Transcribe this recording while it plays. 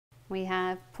We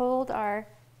have pulled our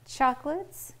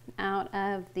chocolates out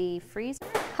of the freezer,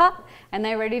 ha, and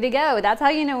they're ready to go. That's how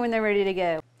you know when they're ready to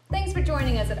go. Thanks for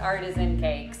joining us at Artisan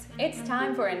Cakes. It's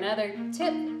time for another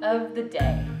tip of the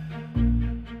day.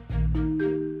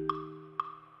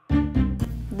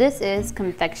 This is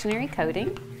confectionery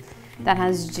coating that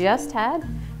has just had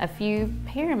a few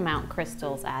Paramount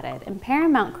crystals added. And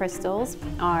Paramount crystals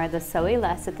are the soy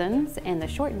lecithins and the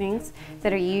shortenings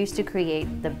that are used to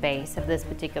create the base of this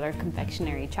particular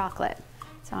confectionery chocolate.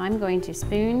 So I'm going to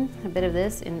spoon a bit of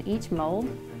this in each mold.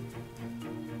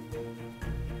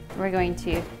 We're going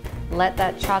to let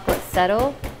that chocolate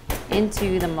settle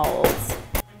into the molds.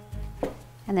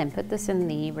 And then put this in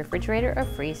the refrigerator or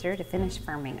freezer to finish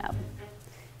firming up.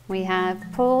 We have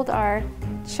pulled our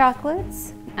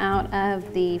chocolates out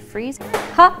of the freezer,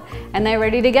 ha, and they're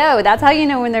ready to go. That's how you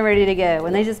know when they're ready to go,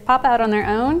 when they just pop out on their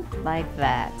own like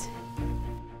that.